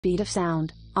speed of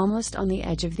sound, almost on the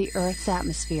edge of the Earth's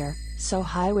atmosphere, so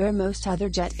high where most other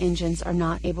jet engines are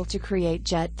not able to create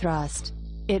jet thrust.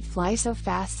 It flies so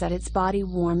fast that its body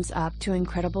warms up to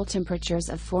incredible temperatures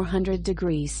of 400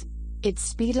 degrees. Its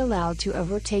speed allowed to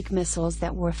overtake missiles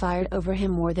that were fired over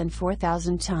him more than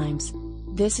 4,000 times.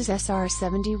 This is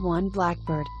SR-71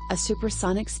 Blackbird, a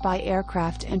supersonic spy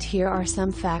aircraft, and here are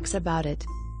some facts about it.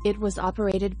 It was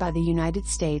operated by the United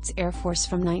States Air Force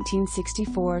from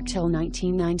 1964 till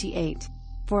 1998.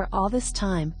 For all this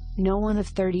time, no one of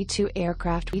 32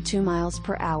 aircraft flew 2 miles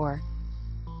per hour.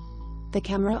 The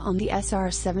camera on the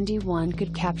SR-71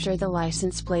 could capture the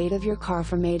license plate of your car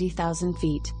from 80,000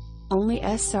 feet. Only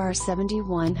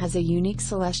SR-71 has a unique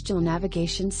celestial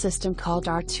navigation system called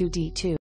R2D2.